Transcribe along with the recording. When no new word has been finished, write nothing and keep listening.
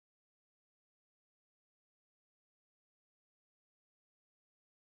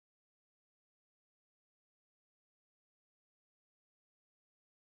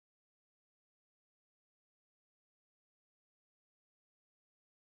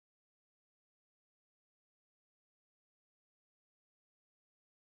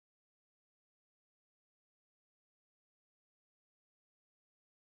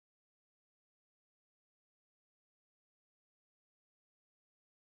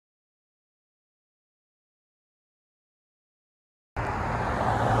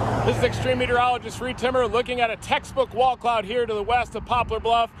This is extreme meteorologist Reed Timmer looking at a textbook wall cloud here to the west of Poplar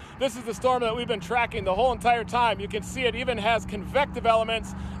Bluff. This is the storm that we've been tracking the whole entire time. You can see it even has convective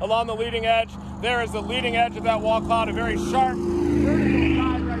elements along the leading edge. There is the leading edge of that wall cloud, a very sharp vertical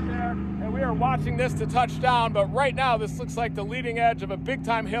side right there. And we are watching this to touch down, but right now this looks like the leading edge of a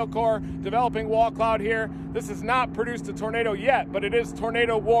big-time hail core developing wall cloud here. This has not produced a tornado yet, but it is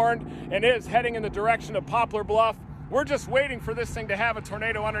tornado warned and is heading in the direction of Poplar Bluff. We're just waiting for this thing to have a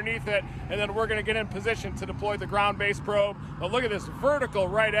tornado underneath it, and then we're gonna get in position to deploy the ground-based probe. But look at this vertical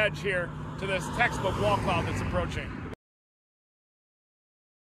right edge here to this textbook wall cloud that's approaching.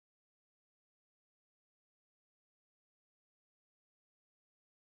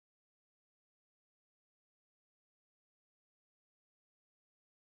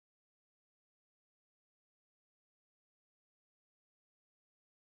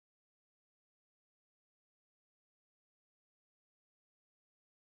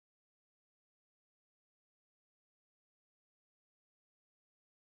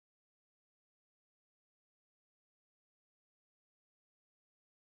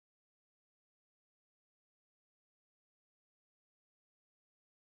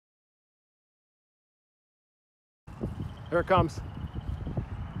 Here it comes.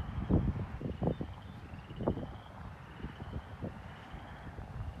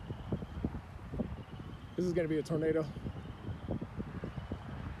 This is going to be a tornado.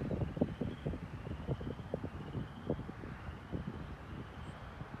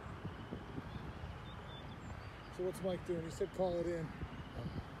 So what's Mike doing? He said call it in.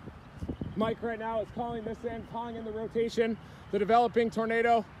 Mike right now is calling this in, calling in the rotation, the developing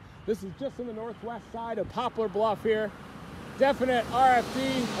tornado. This is just in the northwest side of Poplar Bluff here. Definite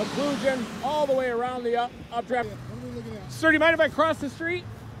RFD, occlusion, all the way around the updraft. What are we looking at? Sir, do you mind if I cross the street?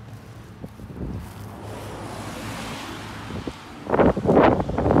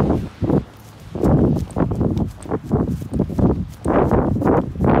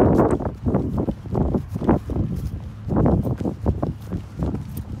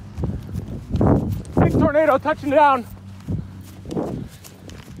 Big tornado touching down.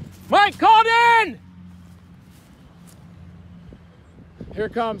 Mike, called in! Here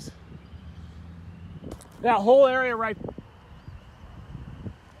it comes. That whole area right. Can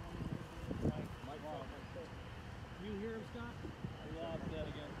you hear him, Scott? Yeah, I'm dead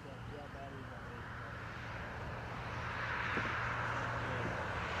again.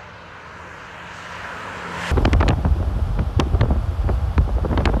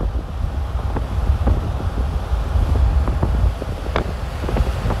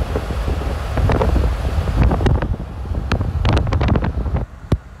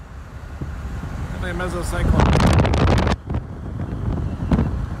 Mesocyclone.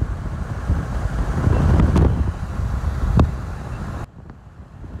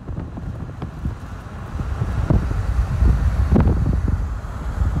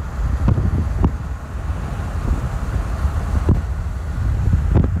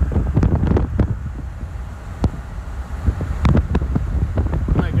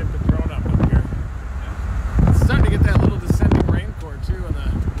 Might get the drone up here. It's starting to get that little descending rain core too on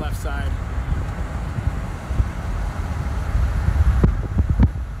the left side.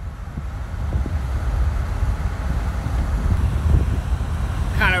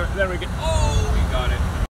 Then we get, oh!